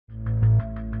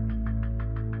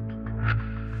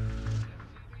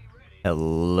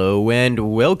Hello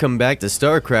and welcome back to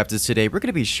StarCraft. Today we're going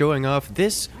to be showing off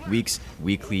this week's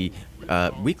weekly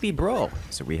Brawl.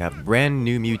 So we have brand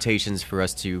new mutations for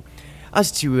us to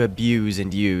abuse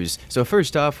and use. So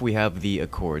first off, we have the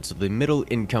Accord. So the middle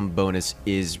income bonus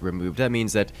is removed. That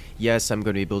means that, yes, I'm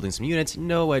going to be building some units.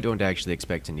 No, I don't actually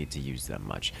expect to need to use them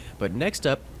much. But next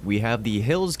up, we have the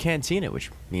Hills Cantina, which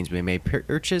means we may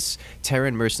purchase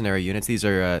Terran mercenary units. These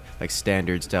are like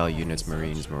standard style units,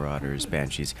 Marines, Marauders,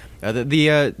 Banshees. These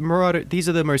are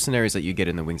the mercenaries that you get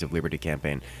in the Wings of Liberty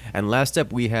campaign. And last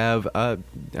up, we have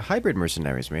hybrid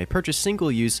mercenaries. We may purchase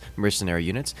single-use mercenary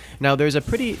units. Now, there's a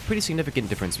pretty significant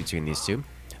difference between these two.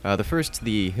 The first,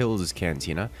 the Hills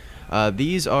Cantina.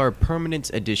 These are permanent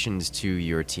additions to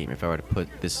your team. If I were to put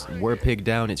this War Pig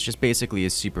down, it's just basically a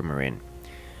Super Marine.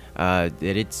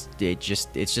 It's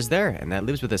just there, and that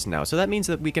lives with us now. So that means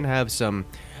that we can have some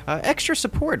extra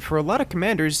support for a lot of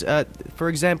commanders. For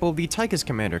example, the Tychus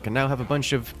commander can now have a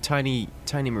bunch of tiny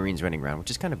Marines running around,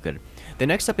 which is kind of good. The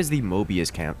next up is the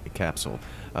Mobius capsule.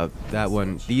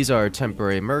 These are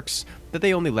temporary mercs, but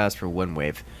they only last for one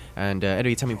wave. And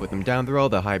every time we put them down, they're all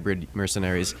the hybrid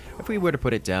mercenaries. If we were to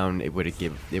put it down, it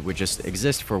would just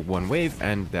exist for one wave,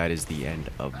 and that is the end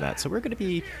of that. So we're going to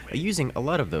be using a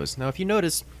lot of those. Now, if you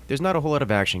notice, there's not a whole lot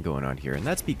of action going on here, and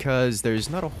that's because there's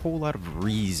not a whole lot of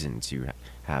reason to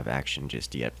have action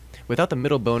just yet. Without the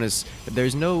middle bonus,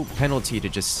 there's no penalty to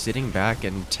just sitting back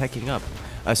and teching up,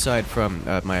 aside from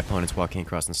my opponents walking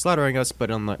across and slaughtering us, but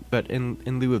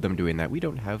in lieu of them doing that, we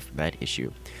don't have that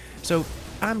issue. So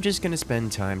I'm just going to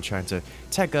spend time trying to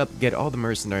tech up, get all the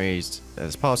mercenaries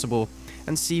as possible,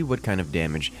 and see what kind of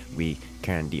damage we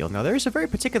can deal. Now, there's a very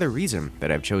particular reason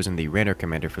that I've chosen the Raynor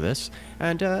commander for this,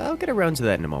 and I'll get around to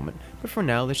that in a moment. But for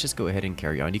now, let's just go ahead and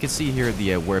carry on. You can see here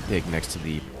the War Pig next to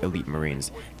the Elite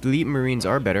Marines. The Elite Marines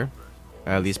are better,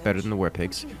 at least better than the War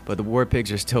Pigs, but the War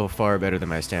Pigs are still far better than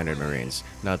my standard Marines.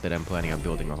 Not that I'm planning on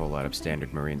building a whole lot of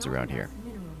standard Marines around here.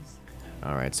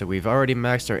 Alright, so we've already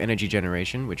maxed our energy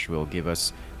generation, which will give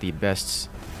us the best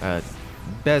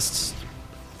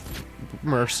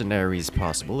mercenaries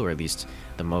possible, or at least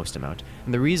the most amount.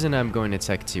 And the reason I'm going to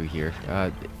Tech 2 here,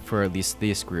 for at least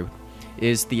this group,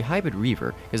 is the Hybrid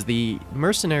Reaver. Because the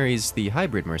mercenaries, the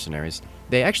hybrid mercenaries,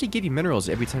 they actually give you minerals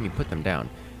every time you put them down.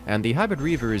 And the Hybrid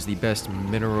Reaver is the best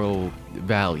mineral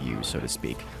value, so to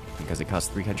speak. Because it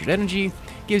costs 300 energy,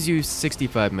 gives you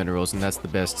 65 minerals, and that's the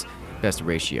best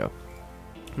ratio.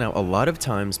 Now, a lot of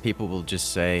times people will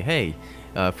just say, hey,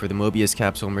 for the Mobius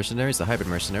capsule mercenaries, the hybrid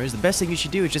mercenaries, the best thing you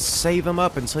should do is just save them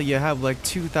up until you have like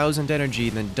 2,000 energy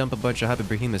and then dump a bunch of hybrid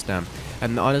behemoths down.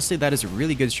 And honestly, that is a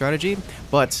really good strategy,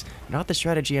 but not the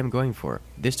strategy I'm going for.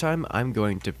 This time, I'm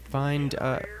going to find,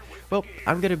 well,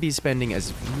 I'm going to be spending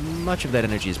as much of that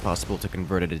energy as possible to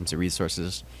convert it into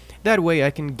resources. That way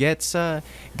I can get a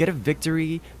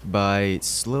victory by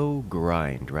slow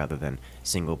grind rather than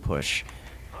single push.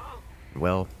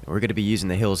 Well, we're going to be using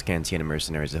the Hills Cantina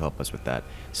mercenaries to help us with that.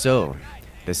 So,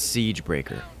 the Siege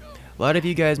Breaker. A lot of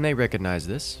you guys may recognize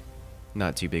this.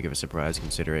 Not too big of a surprise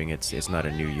considering it's not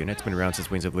a new unit. It's been around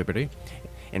since Wings of Liberty.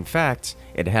 In fact,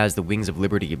 it has the Wings of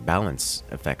Liberty balance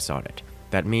effects on it.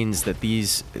 That means that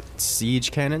these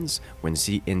siege cannons, when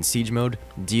in siege mode,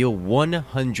 deal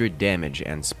 100 damage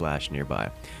and splash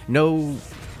nearby. No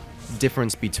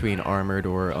difference between armored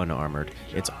or unarmored.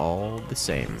 It's all the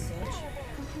same.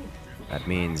 That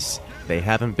means they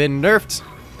haven't been nerfed.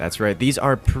 That's right, these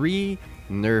are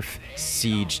pre-nerf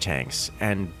siege tanks.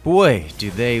 And boy,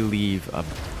 do they leave a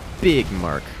big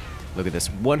mark. Look at this,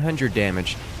 100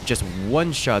 damage, just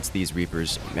one-shots these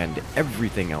Reapers and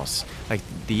everything else. Like,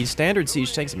 these standard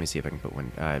siege tanks, let me see if I can put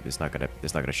one, it's not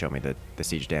gonna show me the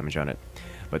siege damage on it.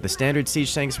 But the standard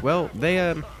siege tanks, well,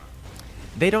 they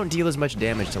don't deal as much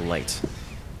damage to light.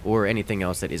 Or anything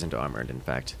else that isn't armored, in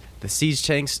fact. The siege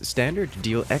tanks standard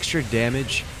deal extra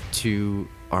damage to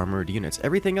armored units.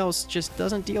 Everything else just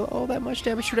doesn't deal all that much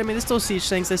damage to it. I mean, they're still siege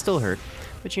tanks, they still hurt.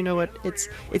 But you know what?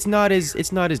 It's not as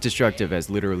destructive as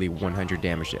literally 100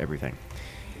 damage to everything.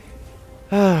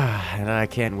 And I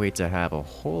can't wait to have a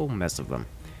whole mess of them.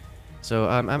 So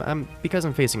because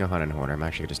I'm facing a Hun and Horner, I'm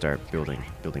actually going to start building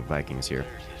Vikings here.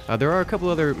 There are a couple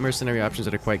other mercenary options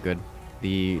that are quite good.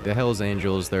 The Hells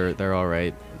Angels, they're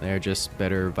alright. They're just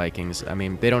better Vikings. I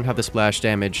mean, they don't have the splash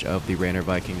damage of the Raynor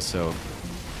Vikings, so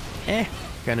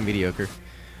kind of mediocre.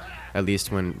 At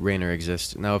least when Raynor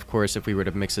exists. Now, of course, if we were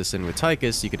to mix this in with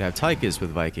Tychus, you could have Tychus with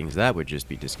Vikings. That would just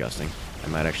be disgusting. I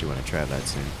might actually want to try that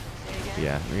soon. But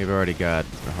yeah, we've already got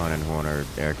the Han and Horner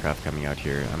aircraft coming out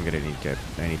here.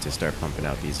 I need to start pumping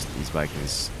out these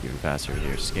Vikings even faster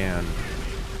here. Scan.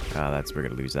 We're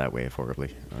gonna lose that wave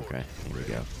horribly. Okay, here we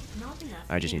go.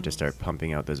 I just need to start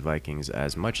pumping out those Vikings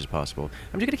as much as possible.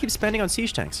 I'm just gonna keep spending on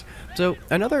siege tanks. So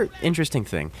another interesting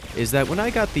thing is that when I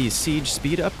got the siege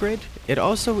speed upgrade, it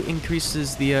also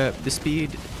increases the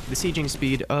sieging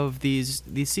speed of these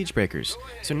siege breakers.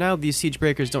 So now these siege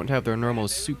breakers don't have their normal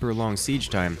super long siege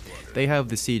time. They have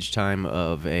the siege time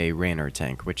of a Raynor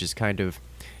tank, which is kind of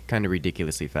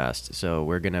ridiculously fast. So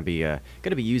we're gonna be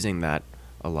using that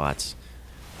a lot.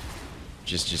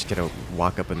 Just gonna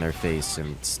walk up in their face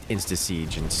and insta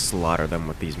siege and slaughter them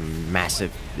with these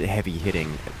massive heavy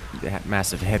hitting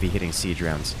siege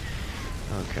rounds.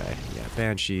 Okay, yeah,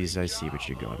 Banshees, I see what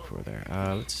you're going for there.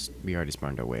 We already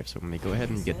spawned our wave, so let me go ahead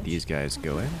and get these guys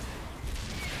going.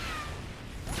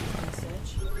 Alright.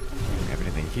 We have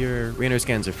anything here. Raynor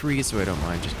scans are free, so I don't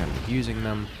mind just kind of using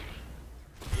them.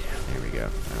 There we go.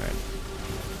 Alright.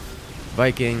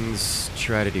 Vikings,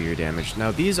 try to do your damage.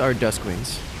 Now, these are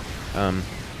Duskwings.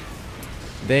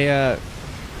 They,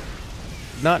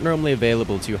 not normally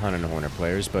available to Hun and Horner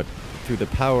players, but through the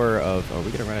power of... Oh,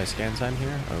 we gonna run out of scan time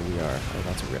here? Oh, we are. Oh,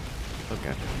 that's a rip.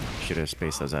 Okay. Should have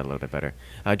spaced those out a little bit better.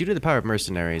 Due to the power of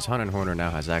mercenaries, Hun and Horner now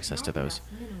has access to those.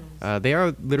 They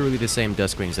are literally the same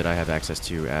Duskwings that I have access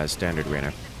to as standard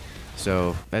Raynor.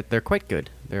 So, they're quite good.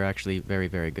 They're actually very,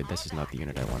 very good. This is not the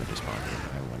unit I wanted to spawn here.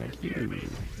 I wanted you.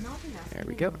 There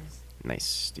we go.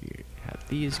 Nice. Do you have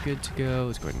these good to go?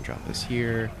 Let's go ahead and drop this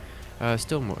here.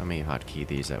 Still more, hotkey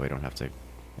these, that way I don't have to... There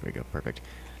we go, perfect.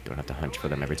 Don't have to hunch for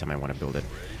them every time I want to build it.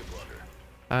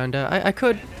 And I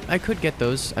could get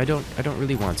those. I don't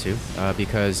really want to,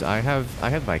 because I have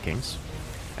Vikings,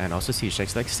 and also siege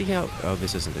tanks. Like, see how... Oh,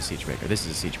 this isn't a siege breaker. This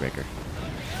is a siege breaker.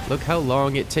 Look how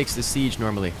long it takes to siege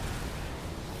normally.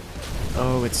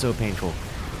 Oh, it's so painful.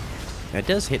 That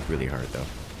does hit really hard though.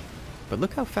 But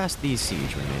look how fast these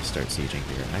siege when they start sieging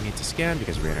here. I need to scan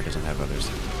because Raynor doesn't have other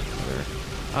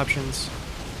options.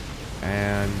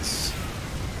 And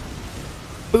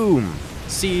boom!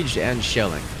 Siege and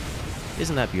shelling.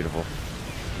 Isn't that beautiful?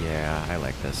 Yeah, I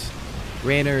like this.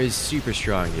 Raynor is super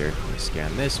strong here. We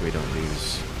scan this, we don't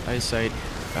lose eyesight.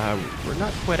 We're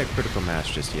not quite at critical mass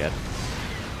just yet.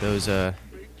 Those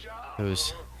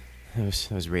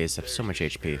rays have so much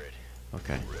HP.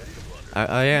 Okay.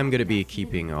 I am going to be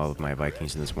keeping all of my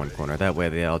Vikings in this one corner. That way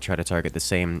they all try to target the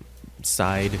same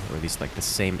side, or at least like the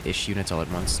same-ish units all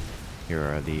at once. Here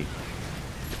are the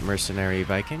mercenary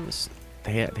Vikings.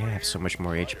 They have so much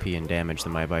more HP and damage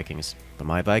than my Vikings. But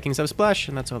my Vikings have splash,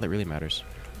 and that's all that really matters.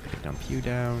 Gonna dump you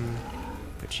down.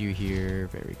 Put you here.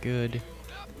 Very good.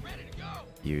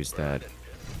 Use that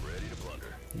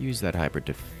hybrid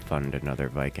to fund another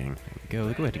Viking. There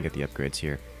we go. Go ahead and get the upgrades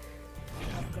here.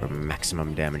 For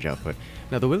maximum damage output.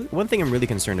 Now, the one thing I'm really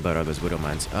concerned about are those Widow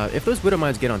Mines. If those Widow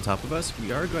Mines get on top of us,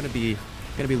 we are going to be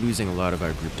losing a lot of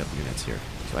our grouped up units here.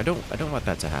 So I don't want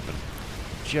that to happen.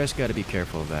 Just got to be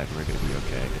careful of that, and we're going to be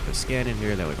okay. Get the scan in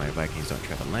here, that way my Vikings don't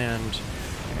try to land.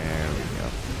 There we go.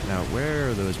 Now, where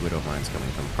are those Widow Mines coming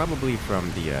from? Probably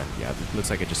from the, yeah, it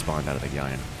looks like it just spawned out of the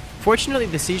Giant. Fortunately,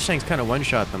 the siege tanks kind of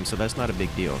one-shot them, so that's not a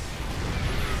big deal.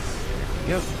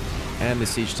 There we go. And the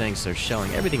siege tanks are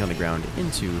shelling everything on the ground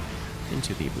into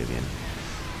the oblivion.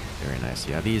 Very nice.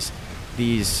 Yeah, these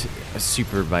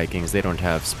super Vikings, they don't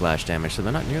have splash damage, so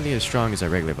they're not nearly as strong as our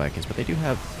regular Vikings, but they do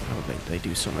have... Oh, they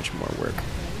do so much more work.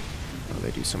 Oh,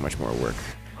 they do so much more work.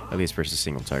 At least versus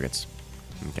single targets.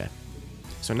 Okay.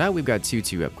 So now we've got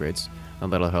 2-2 upgrades,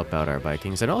 and that'll help out our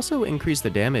Vikings, and also increase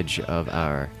the damage of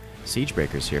our siege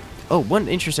breakers here. Oh, one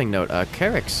interesting note.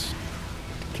 Carrix?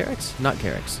 Not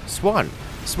Carrix.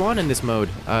 Swan in this mode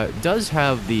does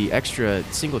have the extra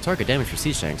single target damage for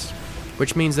siege tanks,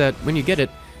 which means that when you get it,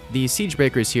 the siege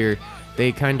breakers here,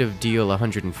 they kind of deal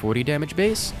 140 damage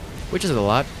base, which is a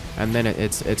lot, and then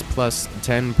it's plus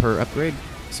 10 per upgrade,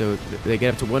 so they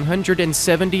get up to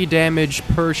 170 damage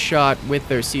per shot with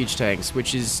their siege tanks,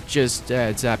 which is just,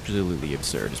 it's absolutely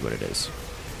absurd is what it is.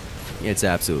 It's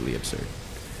absolutely absurd.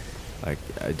 Like,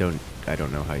 I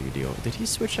don't know how you deal. Did he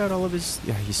switch out all of his...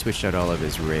 Yeah, he switched out all of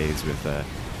his raids with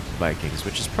Vikings,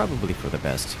 which is probably for the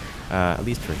best. At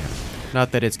least for him.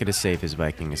 Not that it's going to save his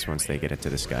Vikings once they get into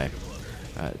the sky.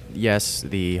 Yes,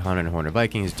 the Han and Horner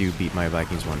Vikings do beat my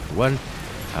Vikings 1-for-1.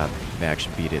 They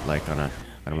actually beat it like on a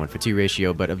 1-for-2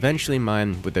 ratio, but eventually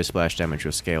mine, with their splash damage,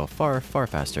 will scale far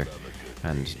faster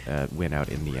and win out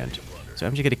in the end. So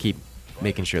I'm just going to keep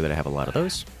making sure that I have a lot of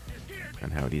those.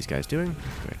 And how are these guys doing? Go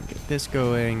ahead and get this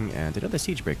going. And another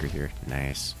siege breaker here.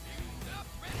 Nice.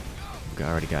 We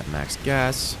already got max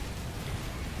gas.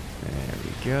 There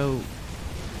we go.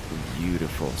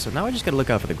 Beautiful. So now I just gotta look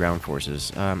out for the ground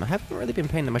forces. I haven't really been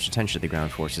paying that much attention to the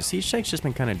ground forces. Siege tank's just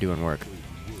been kind of doing work.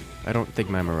 I don't think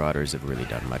my Marauders have really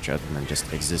done much other than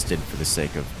just existed for the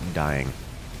sake of dying.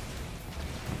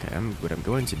 Okay, what I'm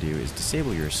going to do is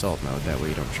disable your assault mode, that way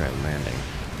you don't try landing.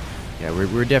 Yeah,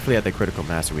 we're definitely at the critical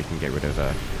mass where we can get rid of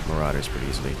Marauders pretty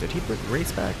easily. Did he put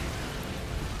Wraiths back?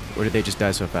 Or did they just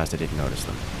die so fast I didn't notice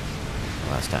them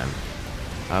last time?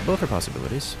 Both are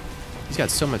possibilities. He's got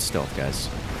so much stealth, guys.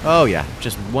 Oh yeah,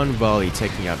 just one volley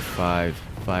taking out five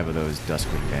of those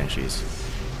Duskwing Banshees.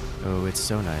 Oh, it's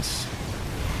so nice.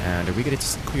 And are we going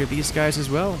to clear these guys as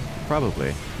well?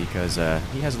 Probably, because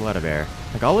he has a lot of air.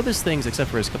 Like, all of his things, except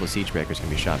for his couple of Siege Breakers, can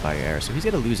be shot by air, so he's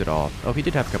going to lose it all. Oh, he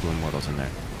did have a couple of Immortals in there.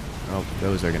 Oh,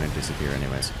 those are going to disappear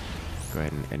anyways. Go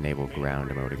ahead and enable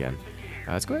ground mode again.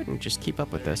 Let's go ahead and just keep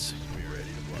up with this.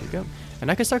 There we go. And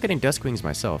I can start getting Duskwings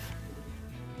myself.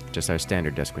 Just our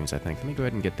standard Duskwings, I think. Let me go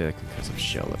ahead and get the Concussive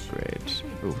Shell upgrade.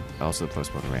 Ooh, also the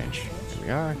 +1 range. There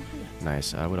we are.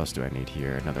 Nice. What else do I need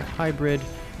here? Another hybrid.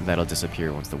 That'll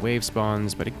disappear once the wave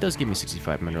spawns, but it does give me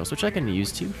 65 minerals, which I can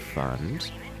use to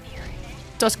fund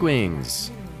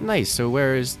Duskwings. Nice. So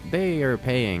whereas they are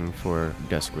paying for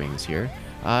Duskwings here,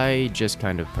 I just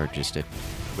kind of purchased it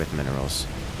with minerals.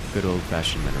 Good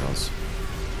old-fashioned minerals.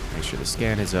 Make sure the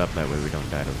scan is up, that way we don't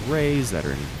die to rays that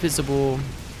are invisible.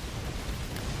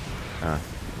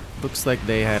 Looks like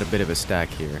they had a bit of a stack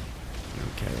here.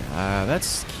 Okay,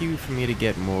 that's cue for me to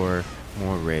get more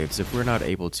wraiths. If we're not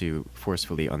able to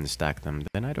forcefully unstack them,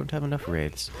 then I don't have enough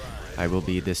wraiths. I will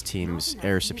be this team's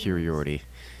air superiority,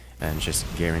 and just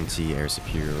guarantee air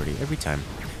superiority every time.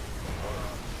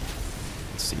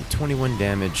 Let's see, 21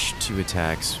 damage, 2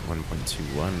 attacks,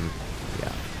 1.21.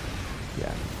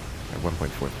 Yeah.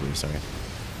 1.43, sorry.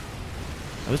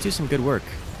 Now let's do some good work.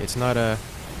 It's not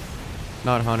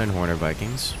Han and Horner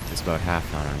Vikings. It's about half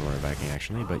Han and Horner Viking,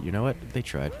 actually, but you know what? They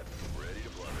tried.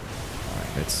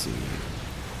 Alright, let's see.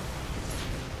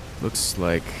 Looks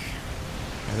like...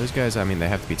 Yeah, those guys, I mean, they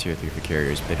have to be tier 3 for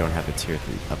carriers, but they don't have the tier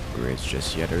 3 upgrades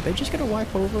just yet. Are they just gonna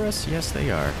wipe over us? Yes, they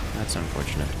are. That's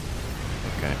unfortunate.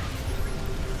 Okay.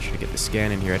 Should get the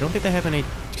scan in here. I don't think they have any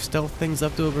stealth things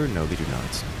left over. No, they do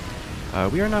not.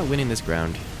 We are not winning this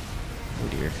ground. Oh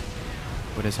dear.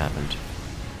 What has happened?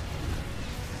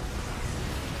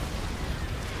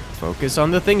 Focus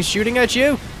on the things shooting at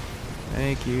you!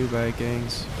 Thank you,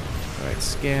 Vikings. Alright,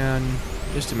 scan.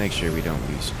 Just to make sure we don't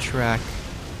lose track.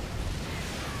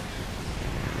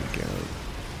 There we go.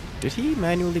 Did he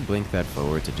manually blink that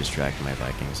forward to distract my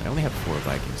Vikings? I only have 4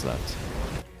 Vikings left.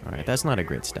 Alright, that's not a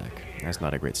great stack. That's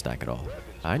not a great stack at all.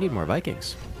 I need more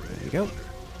Vikings. There we go.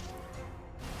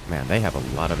 Man, they have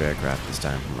a lot of aircraft this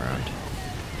time from around.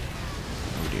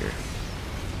 Oh dear.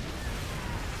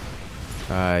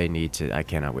 I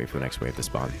cannot wait for the next wave to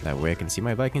spawn. That way I can see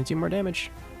my Vikings do more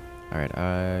damage. Alright,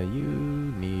 you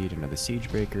need another Siege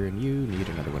Breaker, and you need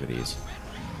another one of these.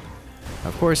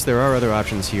 Of course, there are other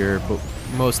options here, but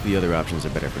most of the other options are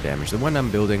better for damage. The one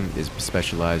I'm building is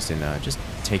specialized in just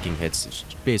taking hits. It's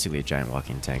basically a giant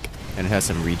walking tank, and it has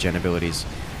some regen abilities.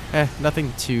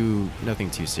 Nothing too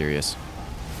serious.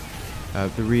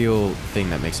 The real thing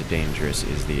that makes it dangerous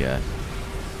is the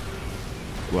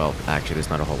well, actually, there's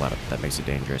not a whole lot that makes it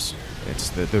dangerous. It's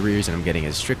the reason I'm getting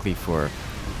is strictly for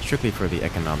the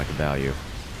economic value.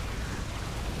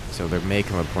 So there may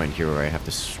come a point here where I have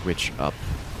to switch up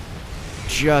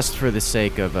just for the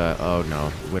sake of oh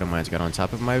no, Widowmine's got on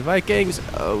top of my Vikings.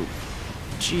 Oh,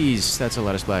 jeez, that's a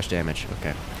lot of splash damage.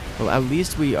 Okay, well at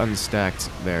least we unstacked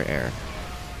their air,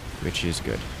 which is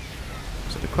good.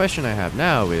 So the question I have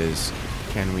now is,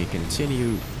 can we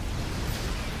continue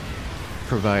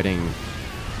providing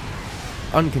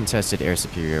uncontested air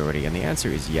superiority? And the answer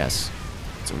is yes.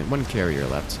 It's only 1 carrier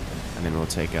left, and then we'll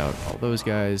take out all those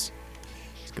guys.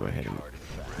 Let's go ahead and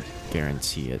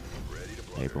guarantee it.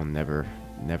 They will never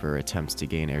attempt to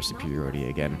gain air superiority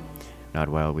again. Not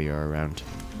while we are around.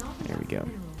 There we go.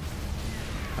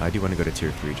 I do want to go to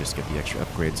tier 3, just get the extra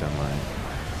upgrades on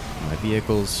my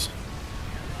vehicles.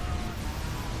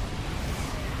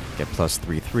 Get plus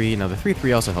 3/3. Now the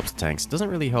 3/3 also helps the tanks. Doesn't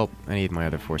really help any of my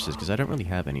other forces because I don't really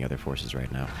have any other forces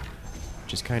right now,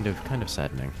 which is kind of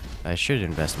saddening. I should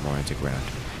invest more into ground,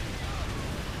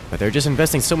 but they're just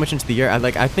investing so much into the air.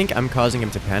 I think I'm causing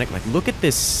them to panic. Like, look at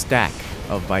this stack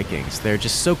of Vikings. They're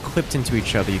just so clipped into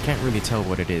each other. You can't really tell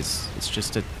what it is. It's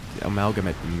just an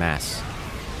amalgamate mass.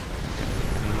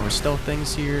 Any more stealth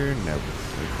things here? Nope.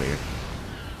 We're clear.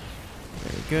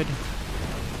 Very good.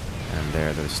 And there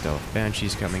are those stealth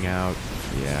banshees coming out.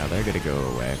 Yeah, they're gonna go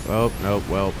away. Oh, no,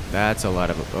 well, that's a lot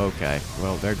of... Okay,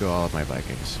 well, there go all of my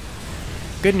Vikings.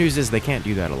 Good news is they can't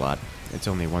do that a lot. It's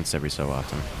only once every so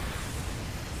often.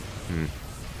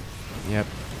 Yep.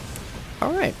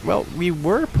 Alright, well, we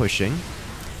were pushing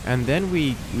And then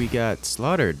we got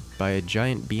slaughtered by a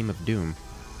giant beam of doom.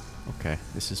 Okay,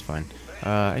 this is fine.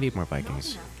 I need more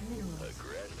Vikings.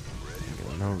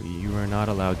 No, you are not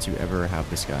allowed to ever have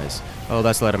this, guys. Oh,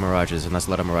 that's a lot of Mirages, and that's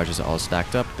a lot of Mirages all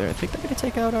stacked up there. I think they're gonna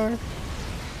take out our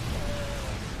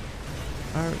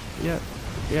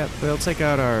yeah, they'll take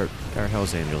out our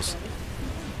Hell's Angels,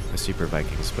 the Super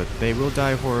Vikings, but they will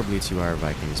die horribly to our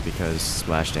Vikings because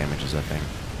splash damage is a thing.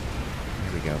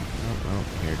 Here we go. Oh,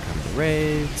 here come the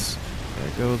raids.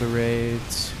 There go the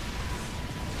raids.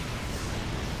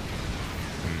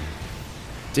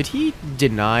 Did he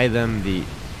deny them the...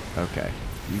 Okay.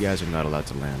 You guys are not allowed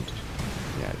to land.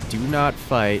 Yeah, do not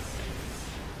fight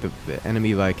the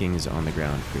enemy Vikings on the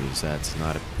ground, please. That's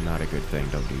not a good thing.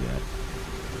 Don't do that.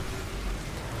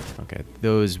 Okay,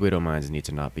 those Widow Mines need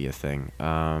to not be a thing.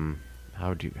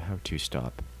 How to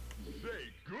stop?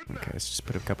 Okay, let's just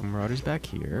put a couple Marauders back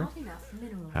here.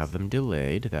 Have them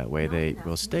delayed. That way they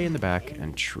will stay in the back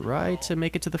and try to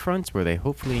make it to the front, where they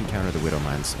hopefully encounter the Widow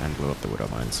Mines and blow up the Widow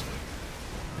Mines.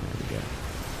 There we go.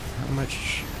 How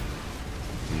much?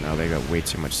 No, they got way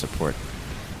too much support.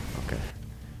 Okay.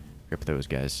 Rip those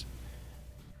guys.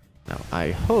 Now,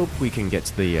 I hope we can get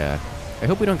to the, I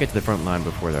hope we don't get to the front line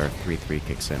before our 3-3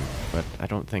 kicks in, but I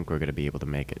don't think we're going to be able to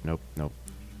make it. Nope.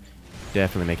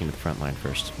 Definitely making it to the front line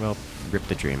first. Well, rip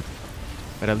the dream.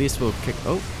 But at least we'll kick...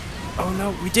 Oh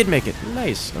no, we did make it.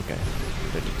 Nice. Okay.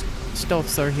 The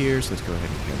stealths are here, so let's go ahead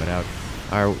and clear that out.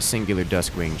 Our singular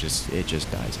Duskwing just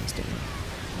dies instantly.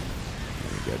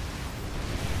 Very good.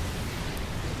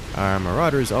 Our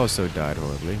Marauders also died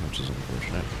horribly, which is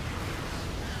unfortunate.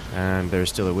 And there's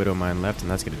still a Widow Mine left,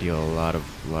 and that's going to deal a lot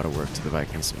of work to the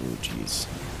Vikings. Ooh, jeez.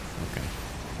 Okay.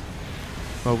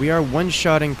 Well, we are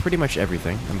one-shotting pretty much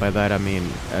everything, and by that I mean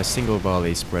a single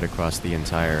volley spread across the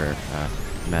entire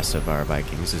mess of our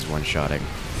Vikings is one-shotting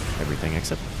everything,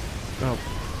 except, well,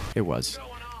 it was.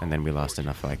 And then we lost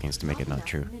enough Vikings to make it not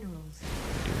true.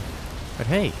 But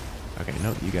hey! Okay,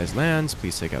 no, you guys land.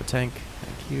 Please take out tank.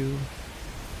 Thank you.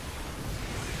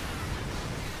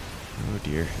 Oh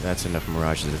dear, that's enough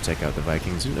Mirages to take out the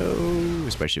Vikings. No,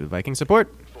 especially with Viking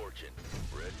support.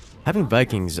 Having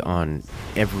Vikings on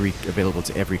available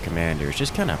to every commander is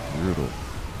just kind of brutal.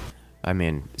 I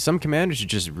mean, some commanders are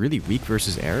just really weak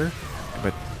versus air,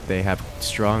 but they have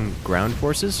strong ground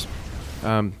forces.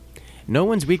 No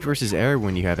one's weak versus air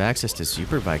when you have access to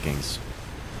Super Vikings.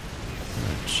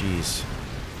 Oh jeez.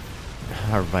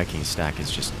 Our Viking stack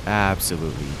is just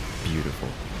absolutely beautiful.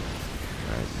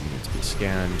 Alright, you need to be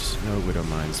scanned. No Widow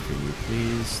Mines for you,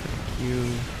 please. Thank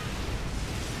you.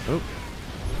 Oh.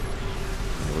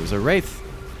 There was a Wraith.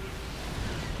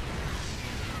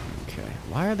 Okay.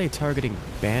 Why are they targeting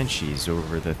Banshees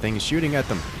over the things shooting at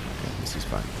them? Okay, this is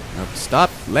fine. Nope, stop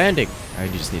landing! I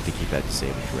just need to keep that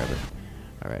disabled forever.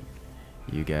 Alright.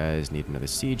 You guys need another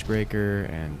Siege Breaker,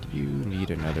 and you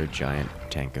need another giant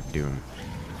Tank of Doom.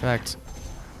 In fact,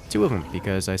 2 of them,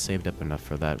 because I saved up enough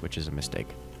for that, which is a mistake.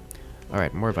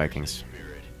 Alright, more Vikings.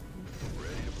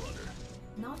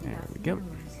 There we go.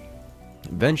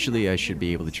 Eventually, I should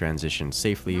be able to transition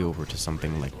safely over to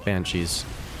something like Banshees.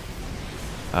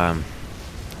 I'm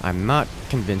not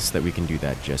convinced that we can do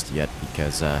that just yet,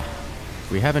 because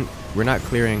we're not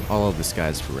clearing all of the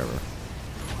skies forever,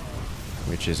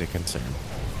 which is a concern.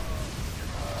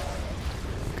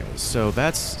 Okay, so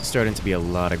that's starting to be a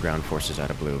lot of ground forces out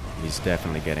of blue. He's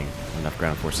definitely getting enough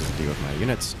ground forces to deal with my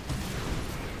units.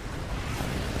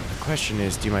 The question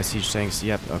is, do my siege tanks...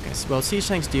 Yep, okay. Well, siege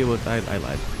tanks deal with... I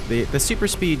lied. The super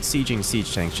speed sieging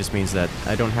siege tanks just means that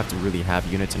I don't have to really have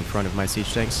units in front of my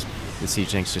siege tanks. The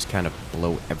siege tanks just kind of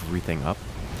blow everything up,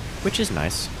 which is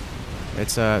nice.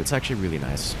 It's actually really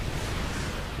nice.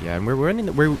 Yeah, and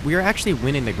we're actually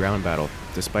winning the ground battle,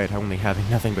 despite only having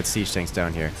nothing but siege tanks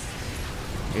down here.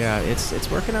 Yeah, it's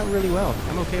working out really well.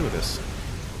 I'm okay with this.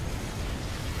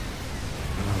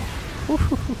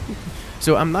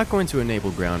 So I'm not going to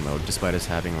enable ground mode, despite us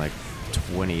having like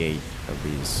 28 of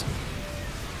these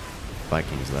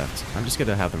Vikings left. I'm just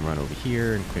gonna have them run over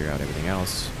here and clear out everything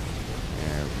else.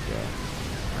 There we go.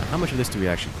 Now, how much of this do we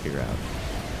actually clear out?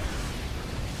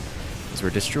 Because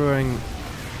we're destroying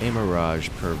a Mirage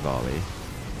per volley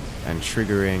and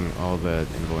triggering all the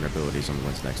invulnerabilities on the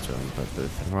ones next to him, but the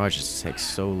Mirage just takes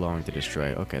so long to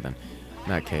destroy. Okay then, in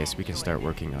that case, we can start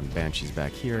working on Banshees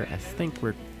back here. I think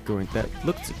we're going... That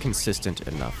looked consistent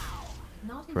enough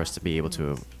for us to be able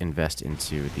to invest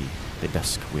into the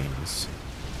Dusk Wings.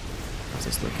 How's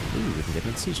this looking? Ooh, we can get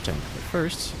into the siege tank. But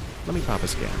first, let me pop a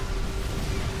scan.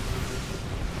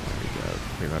 There we go.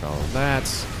 Clear out all of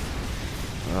that.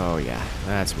 Oh yeah,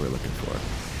 that's what we're looking for.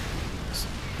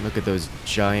 Look at those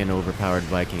giant overpowered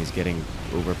Vikings getting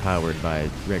overpowered by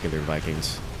regular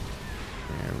Vikings.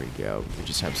 There we go. We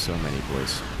just have so many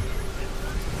boys.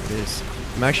 There it is.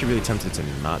 I'm actually really tempted to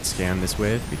not scan this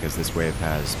wave because this wave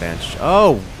has Banshee.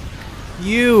 Oh!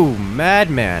 You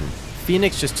madman!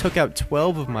 Phoenix just took out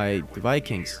 12 of my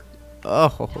Vikings.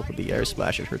 Oh, the air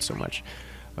splashes hurt so much.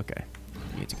 Okay.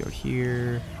 You need to go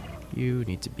here. You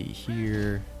need to be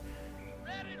here.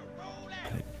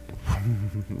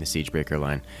 The siege breaker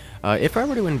line. If I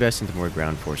were to invest into more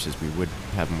ground forces, we would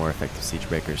have more effective siege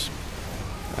breakers.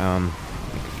 The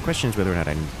question is whether or not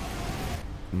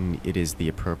it is the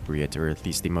appropriate, or at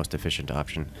least the most efficient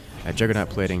option. Juggernaut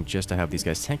plating just to have these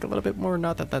guys tank a little bit more,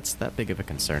 not that that's that big of a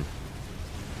concern.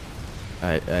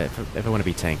 If I want to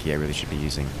be tanky, I really should be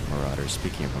using Marauders.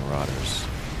 Speaking of Marauders,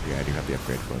 yeah, I do have the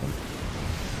upgrade for them.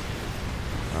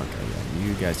 Okay, yeah,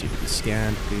 you guys need to be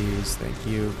scanned, please. Thank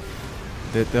you.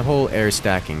 The whole air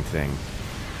stacking thing,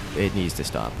 it needs to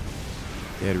stop.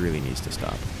 It really needs to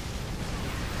stop.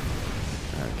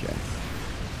 Okay.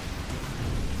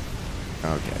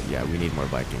 Okay, yeah, we need more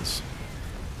Vikings.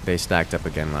 They stacked up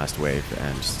again last wave,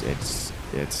 and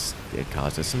it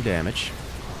caused us some damage.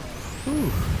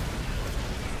 Whew.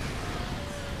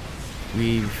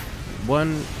 We've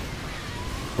won.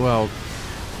 Well,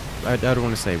 I don't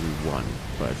want to say we won,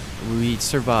 but we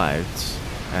survived,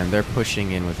 and they're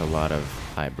pushing in with a lot of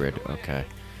hybrid. Okay,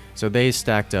 so they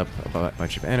stacked up a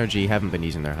bunch of energy, haven't been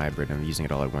using their hybrid, and using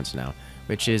it all at once now,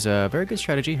 which is a very good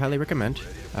strategy. Highly recommend.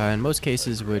 In most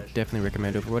cases, would definitely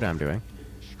recommend over what I'm doing,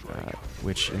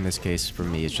 which in this case for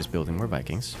me is just building more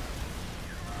Vikings.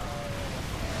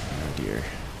 Oh dear.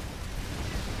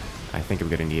 I think I'm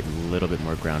going to need a little bit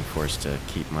more ground force to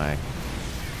keep my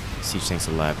siege tanks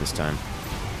alive this time.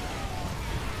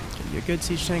 You good,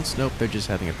 siege tanks? Nope, they're just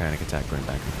having a panic attack going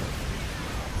back and forth.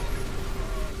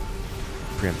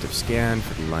 Preemptive scan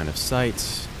for the line of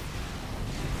sight.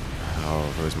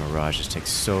 Oh, those mirages take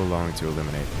so long to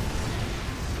eliminate.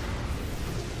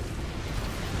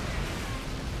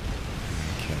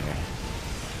 Okay.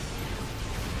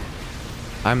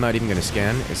 I'm not even going to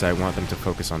scan, as I want them to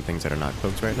focus on things that are not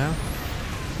cloaked right now.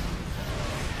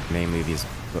 Namely, these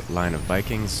line of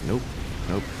Vikings. Nope.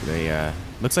 Nope. They,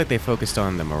 looks like they focused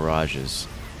on the mirages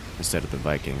instead of the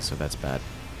Vikings, so that's bad.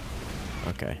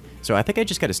 Okay. So I think I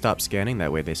just gotta stop scanning,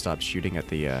 that way they stop shooting at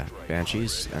the,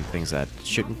 Banshees and things that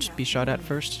shouldn't be shot at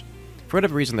first. For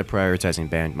whatever reason, they're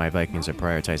prioritizing my Vikings are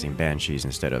prioritizing Banshees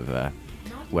instead of,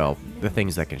 well, the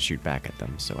things that can shoot back at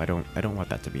them, so I don't want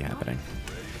that to be happening.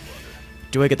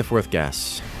 Do I get the 4th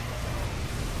gas?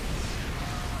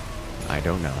 I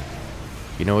don't know.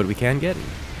 You know what we can get?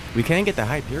 We can get the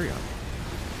Hyperion.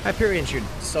 Hyperion should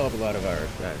solve a lot of our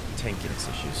tankiness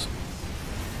issues.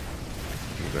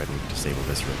 Let me go ahead and disable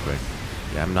this real quick.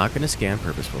 Yeah, I'm not going to scan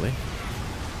purposefully.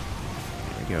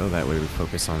 There we go. That way we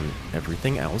focus on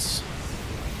everything else.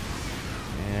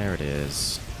 There it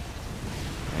is.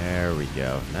 There we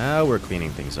go. Now we're cleaning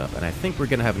things up. And I think we're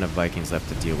going to have enough Vikings left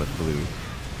to deal with blue.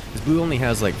 Because blue only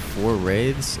has like 4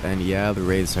 wraiths. And yeah, the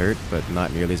wraiths hurt, but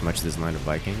not nearly as much as this line of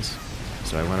Vikings.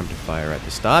 So I want him to fire at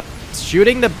the stop.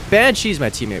 Shooting the Banshees! My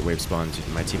teammate wave spawned.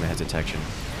 My teammate has detection.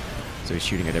 So he's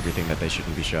shooting at everything that they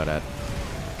shouldn't be shot at.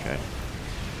 Okay.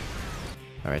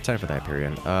 Alright, time for the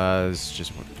Hyperion. It's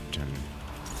just one turn.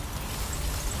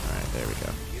 Alright, there we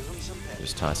go.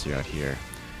 Just toss you out here.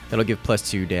 That'll give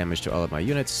 +2 damage to all of my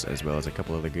units, as well as a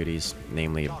couple other goodies.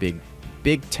 Namely, a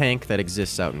big tank that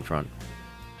exists out in front.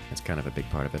 That's kind of a big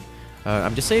part of it.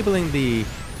 I'm disabling the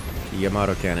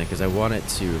Yamato cannon because I want it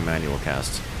to manual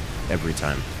cast every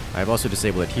time. I've also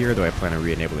disabled it here, though I plan on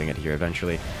re-enabling it here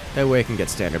eventually. That way I can get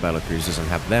standard battle cruisers and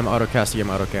have them auto-cast the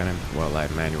Yamato cannon while I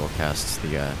manual cast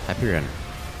the Hyperion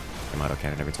Yamato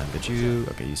cannon every time. Did you?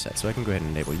 Okay, you set. So I can go ahead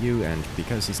and enable you, and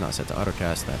because he's not set to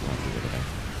auto-cast, that won't do anything.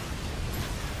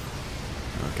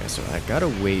 Okay, so I gotta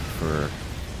wait for...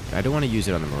 I don't want to use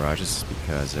it on the Mirages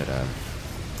because it,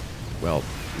 well,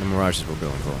 the Mirages will go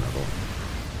invulnerable.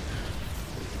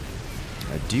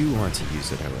 I do want to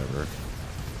use it, however,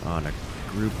 on a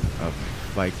group of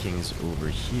Vikings over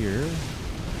here.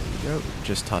 There you go.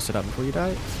 Just toss it out before you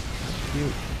die.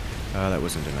 Cute. That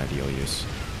wasn't an ideal use,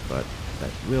 but that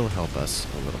will help us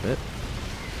a little bit.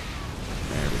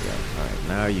 There we go. Alright,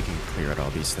 now you can clear out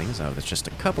all these things. Now there's just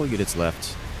a couple units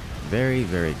left. Very,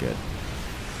 very good.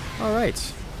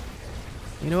 Alright.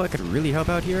 You know what could really help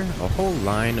out here? A whole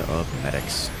line of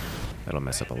medics. That'll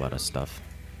mess up a lot of stuff.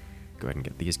 Go ahead and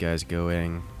get these guys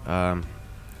going.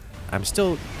 I'm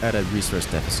still at a resource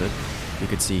deficit. You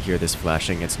can see here this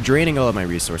flashing. It's draining all of my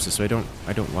resources, so I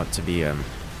don't want to be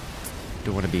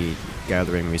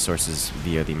gathering resources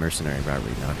via the mercenary route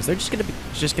right now, because they're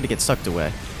just gonna get sucked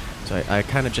away. So I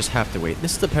kind of just have to wait.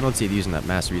 This is the penalty of using that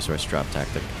mass resource drop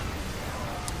tactic.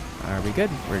 Are we good?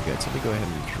 We're good. So let me go ahead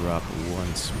and drop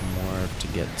once more to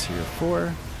get tier 4.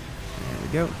 There we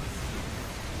go.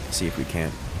 See if we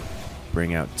can't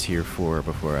bring out tier 4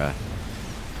 before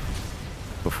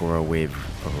a wave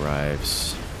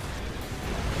arrives.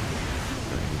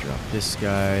 Go ahead and drop this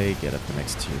guy. Get up the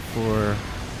next tier 4. There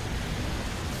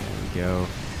we go.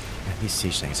 Man, these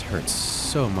siege tanks hurt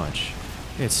so much.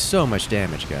 It's so much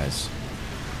damage, guys.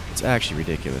 It's actually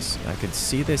ridiculous. I can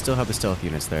see they still have the stealth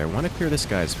units there. I want to clear the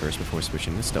skies first before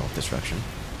switching to stealth destruction.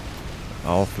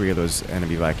 All 3 of those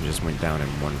enemy Vikings just went down in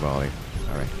one volley.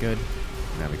 Alright, good.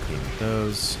 Now we clean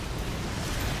those.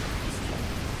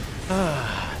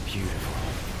 Ah, beautiful.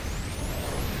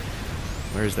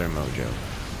 Where's their mojo?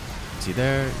 Is he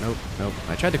there? Nope, nope.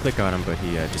 I tried to click on him, but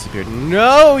he disappeared.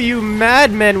 No, you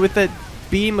madmen with that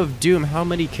beam of doom. How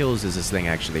many kills does this thing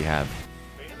actually have?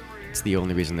 It's the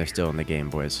only reason they're still in the game,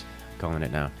 boys. Calling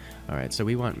it now. Alright, so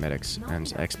we want medics,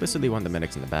 and I explicitly want the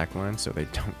medics in the back line so they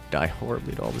don't die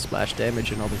horribly to all the splash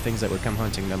damage and all the things that would come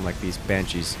hunting them like these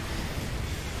banshees.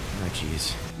 Oh,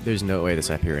 jeez. There's no way this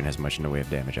Hyperion has much in the way of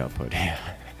damage output.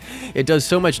 It does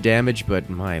so much damage, but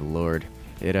my lord.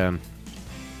 It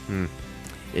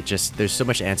just, there's so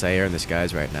much anti-air in the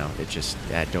skies right now. It just,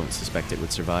 I don't suspect it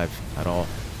would survive at all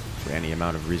for any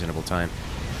amount of reasonable time.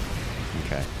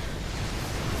 Okay.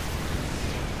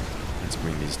 Let's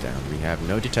bring these down. We have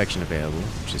no detection available,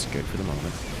 which is good for the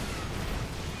moment.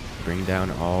 Bring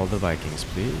down all the Vikings,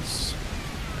 please.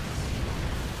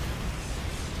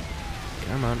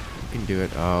 Come on, you can do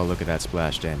it. Oh, look at that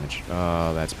splash damage.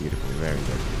 Oh, that's beautiful. Very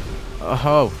good.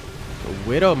 Oh, the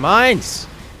Widow Mines!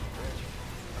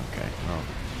 Okay, well.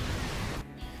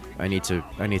 I need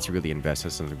to really invest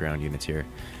in some of the ground units here.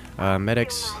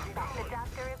 Medics.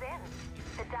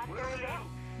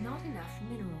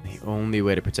 The only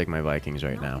way to protect my Vikings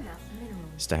right now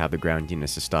is to have the ground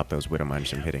units to stop those Widow Mines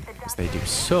from hitting, because they do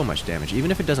so much damage. Even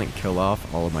if it doesn't kill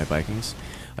off all of my Vikings,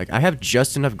 like, I have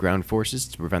just enough ground forces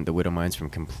to prevent the Widow Mines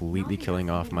from completely killing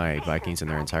off my Vikings in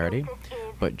their entirety,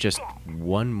 but just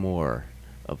one more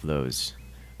of those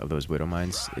Widow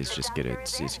Mines is just gonna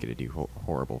do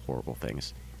horrible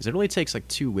things. Because it only takes like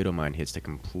 2 Widow Mine hits to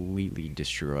completely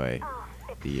destroy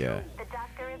the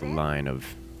line of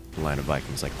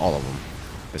Vikings, like all of them.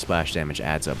 The splash damage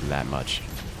adds up that much.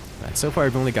 And so far,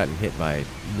 I've only gotten hit by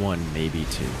 1, maybe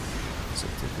 2. So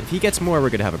if he gets more, we're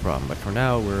gonna have a problem. But for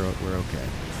now, we're okay.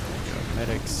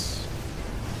 Medics.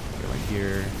 Go in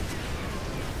here.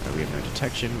 We have no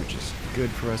detection, which is good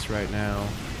for us right now.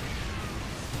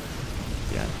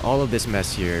 Yeah, all of this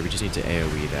mess here. We just need to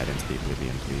AoE that into the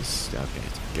oblivion, please. Okay,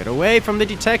 get away from the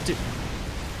detective.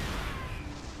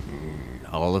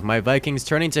 All of my Vikings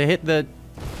turning to hit the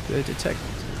detective.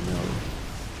 No.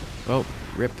 Oh,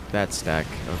 rip that stack.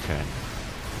 Okay.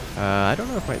 I don't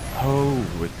know if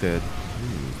with the...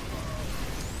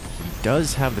 He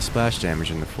does have the splash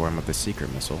damage in the form of the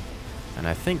Secret Missile. And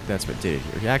I think that's what did it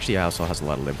here. He actually also has a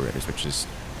lot of Liberators, which is...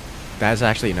 That's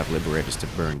actually enough Liberators to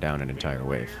burn down an entire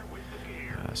wave.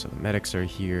 So the medics are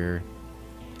here.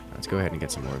 Let's go ahead and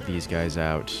get some more of these guys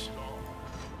out.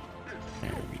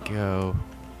 There we go.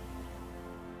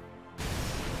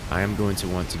 I am going to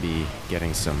want to be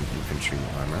getting some infantry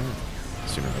armor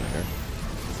sooner or later.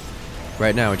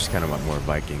 Right now, I just kind of want more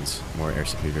Vikings, more air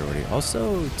superiority.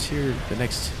 Also, the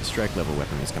next strike level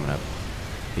weapon is coming up.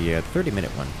 The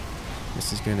 30-minute one.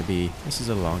 This is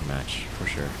a long match, for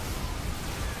sure.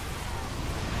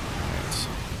 Alright.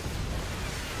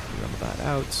 Rub that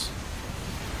out.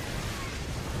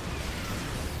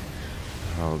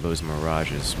 Oh, those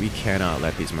Mirages. We cannot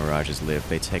let these Mirages live.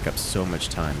 They take up so much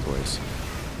time, boys.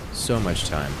 So much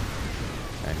time.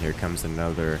 And here comes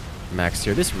another max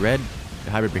tier. This red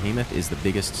hybrid behemoth is the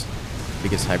biggest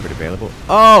hybrid available.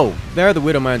 Oh! There are the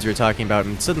Widow Mines we were talking about,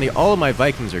 and suddenly all of my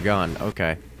Vikings are gone.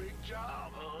 Okay.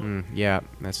 Yeah,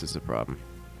 this is the problem.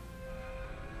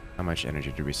 How much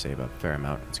energy did we save up? Fair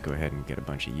amount. Let's go ahead and get a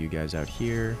bunch of you guys out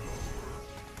here.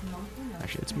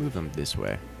 Actually, let's move them this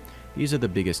way. These are the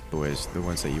biggest boys, the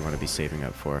ones that you want to be saving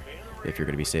up for, if you're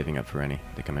going to be saving up for any.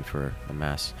 They come in for a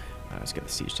mass. Let's get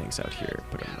the siege tanks out here.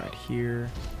 Put them right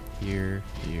here, here.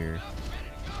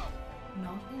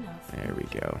 There we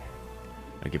go.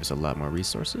 That'll give us a lot more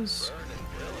resources.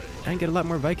 And get a lot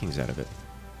more Vikings out of it.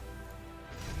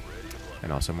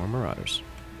 And also more Marauders.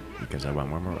 Because I want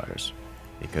more Marauders.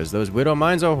 Because those Widow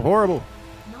Mines are horrible.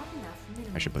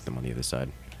 I should put them on the other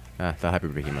side. The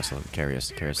Hybrid Behemoth will carry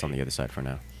us on the other side for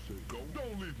now.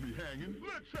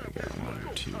 There we go.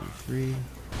 1, 2, 3.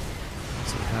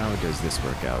 Let's see, how does this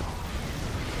work out?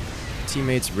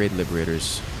 teammates, Raid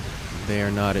Liberators. They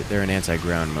are not. They're in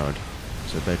anti-ground mode,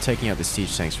 so they're taking out the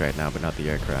siege tanks right now, but not the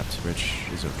aircraft, which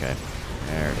is okay.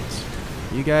 There it is.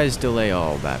 You guys delay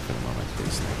all that for the moment,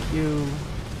 please. Thank you.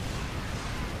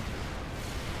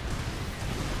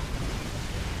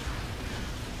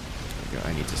 There we go.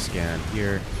 I need to scan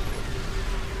here.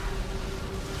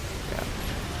 Yeah.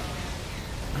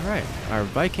 All right. Our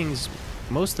Vikings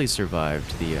mostly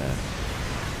survived the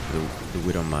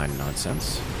Widow Mine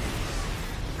nonsense.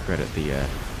 Credit the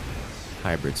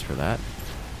hybrids for that.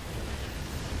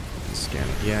 Scan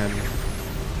again.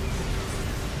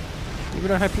 Even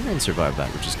our Hyperion survived that,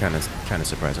 which is kind of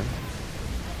surprising.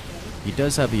 He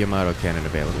does have the Yamato cannon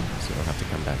available, so we'll have to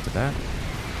come back to that.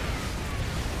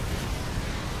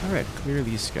 All right, clear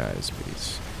these skies,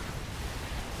 please.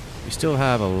 We still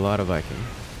have a lot of Viking.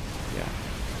 Yeah,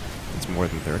 it's more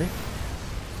than 30.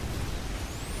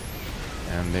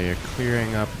 And they're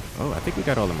clearing up. Oh, I think we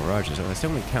got all the Mirages. Oh, let's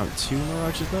only count 2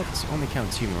 Mirages left. Let's only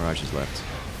count 2 Mirages left.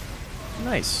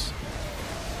 Nice.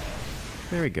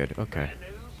 Very good. Okay.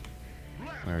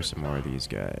 Where are some more of these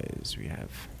guys? We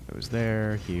have those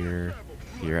there, here,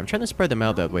 here. I'm trying to spread them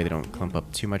out that way they don't clump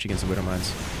up too much against the Widow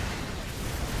Mines.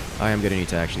 I am going to need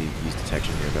to actually use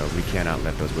detection here, though. We cannot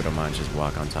let those Widow Mines just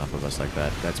walk on top of us like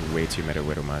that. That's way too many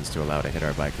Widow Mines to allow to hit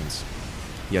our Vikings.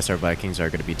 Yes, our Vikings are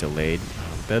going to be delayed.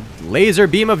 The laser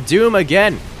beam of doom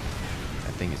again!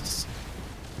 That thing is...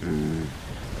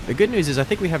 The good news is I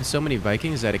think we have so many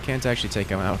Vikings that it can't actually take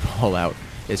them out all out.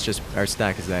 It's just our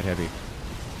stack is that heavy.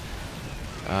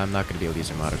 I'm not going to be able to use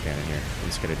a Yamato cannon here. I'm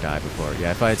just going to die before.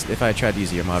 Yeah, if I tried to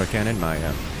use the Yamato cannon, my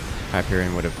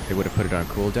Hyperion would have put it on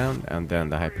cooldown, and then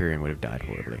the Hyperion would have died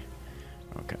horribly.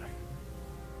 Okay.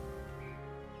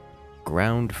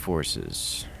 Ground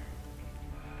forces.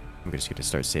 I'm just going to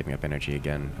start saving up energy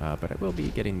again, but I will be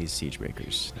getting these siege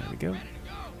breakers. There we go.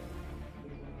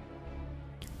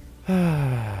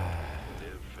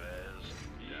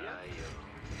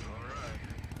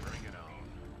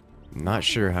 Not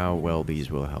sure how well these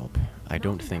will help. I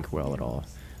don't think well at all.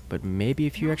 But maybe a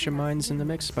few extra mines in the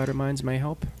mix, spider mines may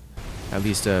help. At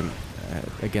least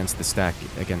against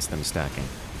them stacking.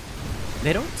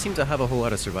 They don't seem to have a whole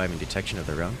lot of surviving detection of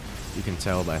their own. You can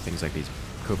tell by things like these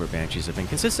covert banshees have been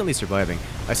consistently surviving.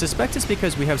 I suspect it's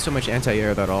because we have so much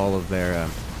anti-air that all of their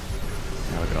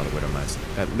look at all the Widow Mines.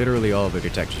 That literally all of their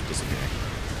detection disappearing.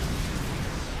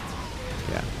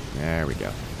 Yeah, there we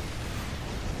go.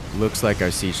 Looks like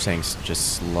our siege tanks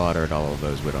just slaughtered all of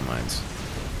those Widow Mines.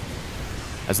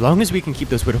 As long as we can keep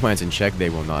those Widow Mines in check, they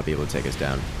will not be able to take us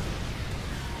down.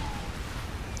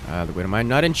 The Widow Mine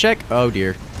not in check. Oh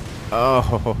dear.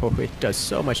 Oh, it does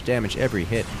so much damage every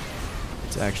hit.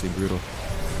 It's actually brutal.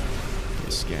 Okay,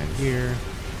 scan here.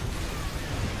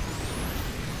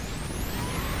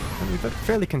 And we've got a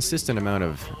fairly consistent amount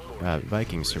of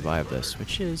Vikings survive this,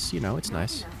 which is, you know, it's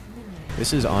nice.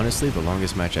 This is honestly the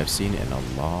longest match I've seen in a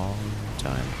long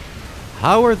time.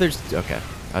 How are there... Okay,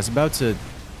 I was about to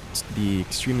be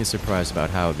extremely surprised about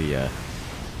how the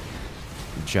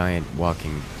giant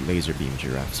walking laser beam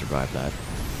giraffe survived that,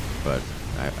 but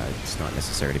it's not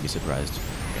necessary to be surprised.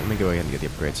 Let me go ahead and get the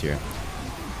upgrades here.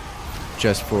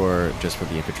 Just for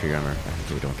the infantry armor. I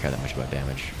really don't care that much about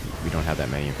damage. We don't have that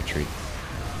many infantry.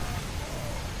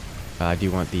 I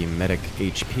do want the medic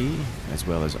HP as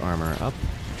well as armor up.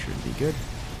 Should be good.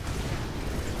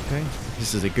 Okay,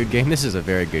 this is a good game. This is a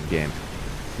very good game.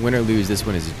 Win or lose, this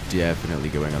one is definitely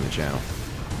going on the channel.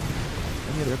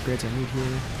 Any other upgrades I need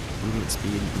here? Movement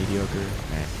speed, mediocre.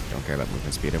 Don't care about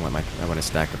movement speed. I want to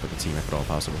stack up with the team if at all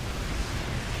possible.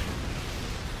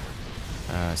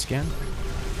 Scan.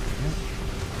 Yeah.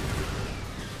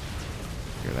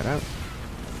 Figure that out.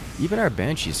 Even our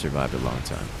Banshees survived a long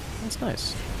time. That's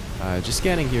nice. Just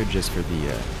scanning here just for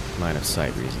the line of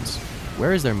sight reasons.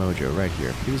 Where is their mojo? Right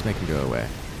here. Please make him go away.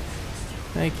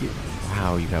 Thank you.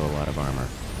 Wow, you have a lot of armor.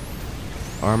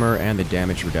 Armor and the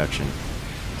damage reduction.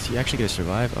 Is he actually going to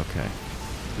survive? Okay.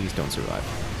 Please don't survive.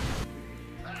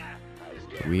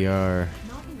 We are...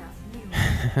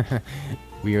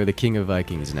 we are the king of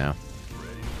Vikings now.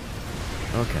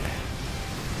 Okay.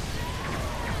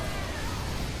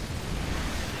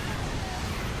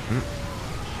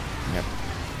 Yep.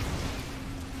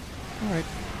 Alright.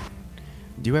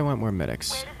 Do I want more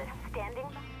medics?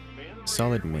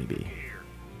 Solid maybe.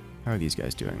 How are these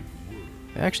guys doing?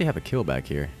 They actually have a kill back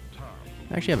here.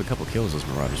 They actually have a couple kills as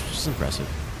Marauders, which is impressive.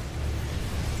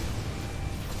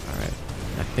 Alright.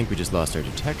 I think we just lost our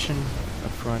detection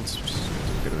up front, so just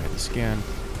go ahead and scan.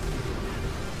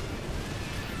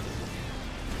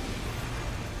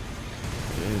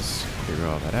 There it is. Figure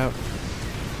all that out.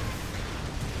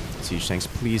 Siege tanks,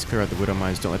 please clear out the Widow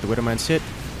Mines. Don't let the Widow Mines hit.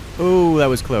 Oh, that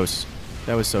was close.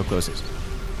 That was so close.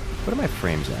 What are my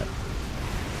frames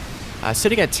at?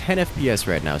 Sitting at 10 FPS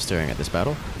right now, staring at this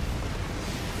battle.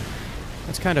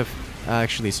 That's kind of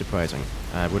actually surprising.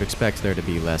 I would expect there to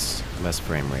be less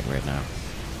frame rate right now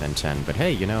than 10. But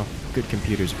hey, you know, good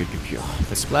computers, good computer. Oh,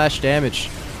 the splash damage.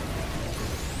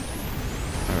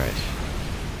 All right.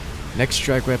 Next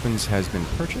strike weapons has been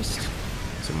purchased.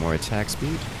 Some more attack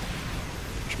speed,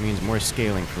 which means more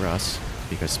scaling for us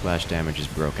because splash damage is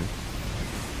broken.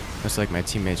 Looks like my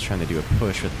teammate's trying to do a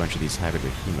push with a bunch of these hybrid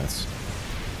behemoths.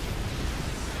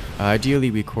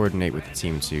 Ideally, we coordinate with the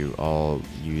team to all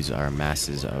use our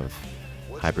masses of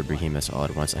hybrid behemoths all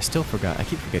at once. I still forgot. I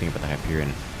keep forgetting about the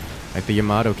Hyperion. Like the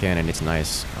Yamato cannon, it's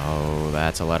nice. Oh,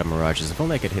 that's a lot of mirages. If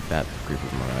only I could hit that group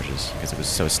of mirages, because it was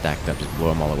so stacked up, just blow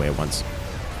them all away at once.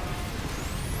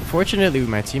 Fortunately,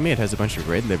 my teammate has a bunch of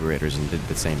raid liberators and did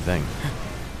the same thing.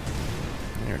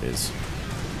 There it is.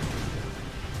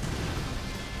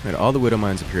 Right, all the Widow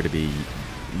Mines appear to be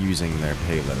using their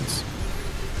payloads.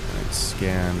 Let's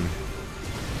scan.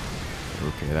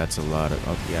 Okay, that's a lot of...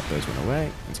 Oh, yeah, those went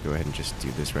away. Let's go ahead and just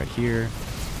do this right here.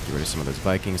 Get rid of some of those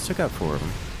Vikings. Took out 4 of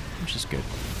them, which is good.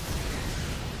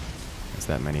 That's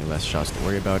that many less shots to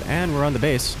worry about. And we're on the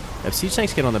base. If siege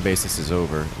tanks get on the base, this is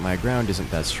over. My ground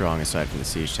isn't that strong aside from the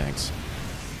siege tanks.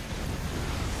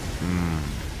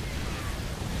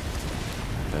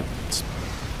 That's...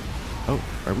 Oh,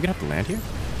 are we gonna have to land here?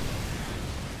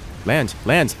 Land!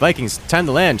 Land! Vikings! Time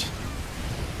to land!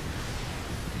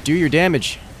 Do your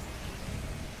damage!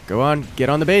 Go on, get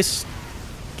on the base!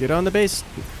 Get on the base!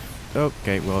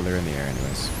 Okay, well, they're in the air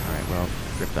anyways. Alright, well,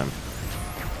 rip them.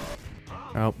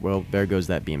 Oh, well, there goes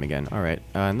that beam again. Alright,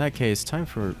 in that case, time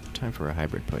for a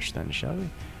hybrid push then, shall we?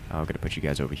 I'm gonna put you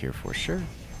guys over here for sure.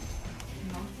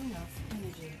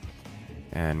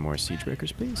 And more siege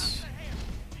breakers, please.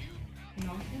 There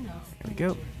we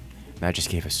go. That just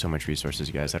gave us so much resources,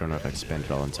 you guys. I don't know if I can spend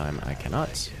it all in time. I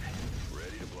cannot.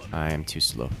 I am too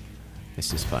slow.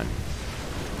 This is fun.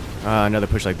 Another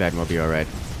push like that and we'll be alright.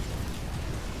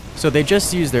 So they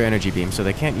just used their energy beam, so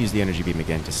they can't use the energy beam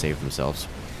again to save themselves.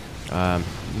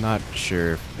 Not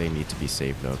sure if they need to be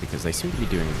saved though, because they seem to be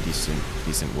doing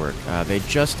decent work. They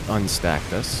just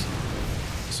unstacked us,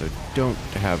 so don't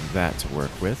have that to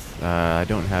work with. I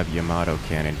don't have Yamato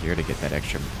cannon here to get that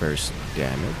extra burst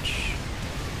damage.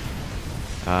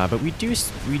 But we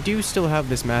do still have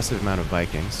this massive amount of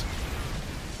Vikings,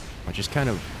 which just kind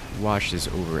of washes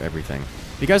over everything.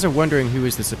 If you guys are wondering who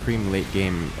is the supreme late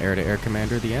game air-to-air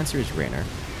commander, the answer is Raynor.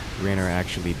 Raynor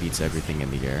actually beats everything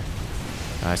in the air.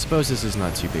 I suppose this is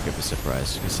not too big of a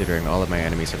surprise, considering all of my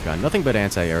enemies have gone nothing but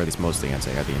anti-air, or at least mostly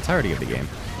anti-air, the entirety of the game.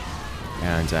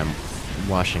 And I'm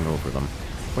washing over them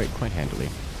quite handily.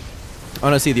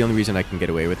 Honestly, the only reason I can get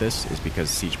away with this is because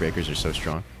siege breakers are so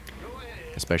strong.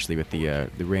 Especially with the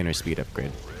Raynor speed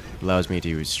upgrade. Allows me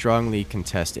to strongly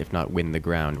contest, if not win the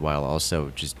ground, while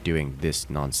also just doing this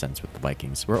nonsense with the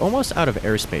Vikings. We're almost out of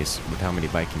airspace with how many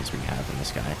Vikings we have in the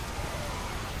sky.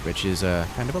 Which is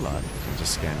kind of a lot. I'll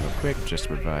just scan real quick, just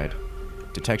to provide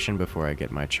detection before I get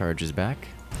my charges back.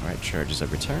 Alright, charges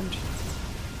have returned.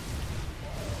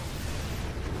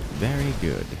 Very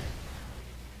good.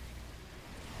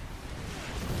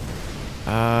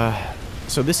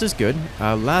 So this is good.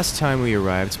 Last time we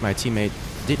arrived, my teammate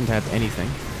didn't have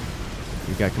anything.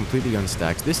 We got completely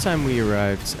unstacked. This time we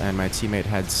arrived, and my teammate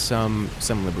had some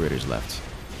Liberators left.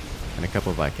 And a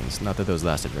couple Vikings. Not that those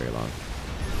lasted very long.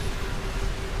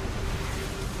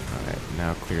 Alright,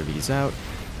 now clear these out.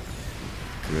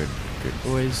 Good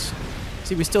boys.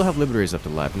 See, we still have Liberators left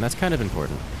alive, and that's kind of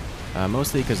important.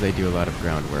 Mostly because they do a lot of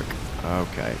groundwork.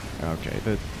 Okay.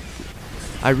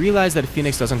 I realize that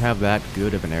Phoenix doesn't have that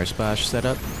good of an air splash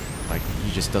setup. Like,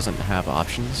 he just doesn't have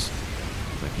options.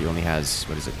 Like, he only has,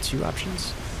 what is it, 2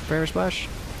 options for air splash?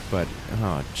 But,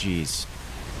 oh, jeez.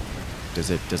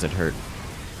 Does it hurt?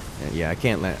 Yeah, I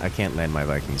can't land my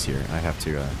Vikings here. I have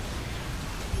to,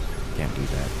 can't do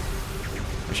that.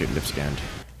 I shouldn't have scanned.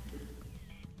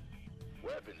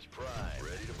 Weapons prime.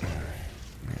 Ready to play.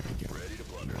 There we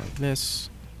go. Like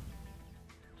this.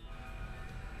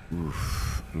 Oof.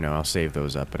 No, I'll save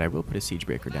those up, but I will put a siege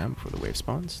breaker down before the wave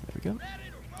spawns. There we go.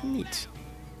 Neat.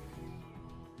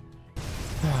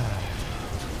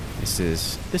 This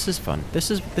is fun. This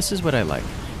is what I like.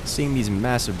 Seeing these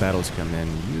massive battles come in.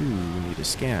 You need a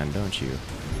scan, don't you?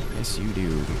 Yes, you do,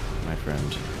 my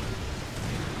friend.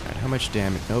 Alright, how much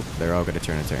damage? Nope, they're all going to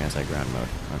turn into anti-ground mode.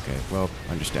 Okay, well,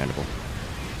 understandable.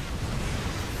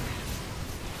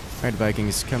 Alright,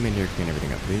 Vikings, come in here, clean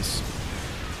everything up, please.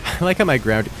 I like how my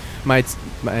ground... My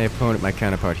opponent, my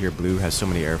counterpart here, blue, has so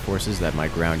many air forces that my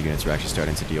ground units are actually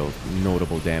starting to deal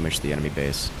notable damage to the enemy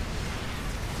base.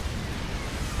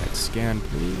 Right, scan,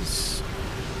 please.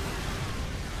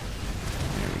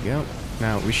 There we go.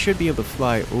 Now, we should be able to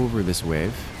fly over this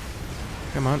wave.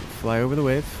 Come on, fly over the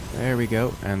wave. There we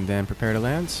go. And then prepare to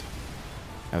land.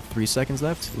 Have 3 seconds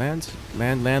left. Land.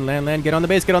 Land, land, land, land. Get on the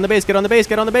base, get on the base, get on the base,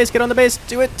 get on the base, get on the base.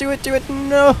 Do it, do it, do it.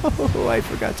 No! I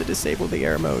forgot to disable the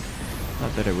air mode.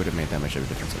 Not that it would have made that much of a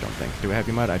difference, I don't think. Do I have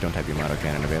Yamato? I don't have Yamato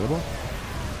cannon available.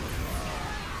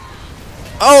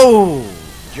 Oh!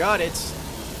 Got it.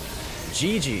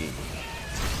 GG.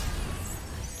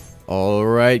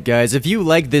 Alright guys, if you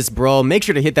like this Brawl, make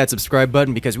sure to hit that subscribe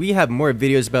button because we have more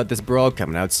videos about this Brawl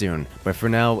coming out soon. But for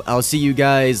now, I'll see you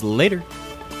guys later.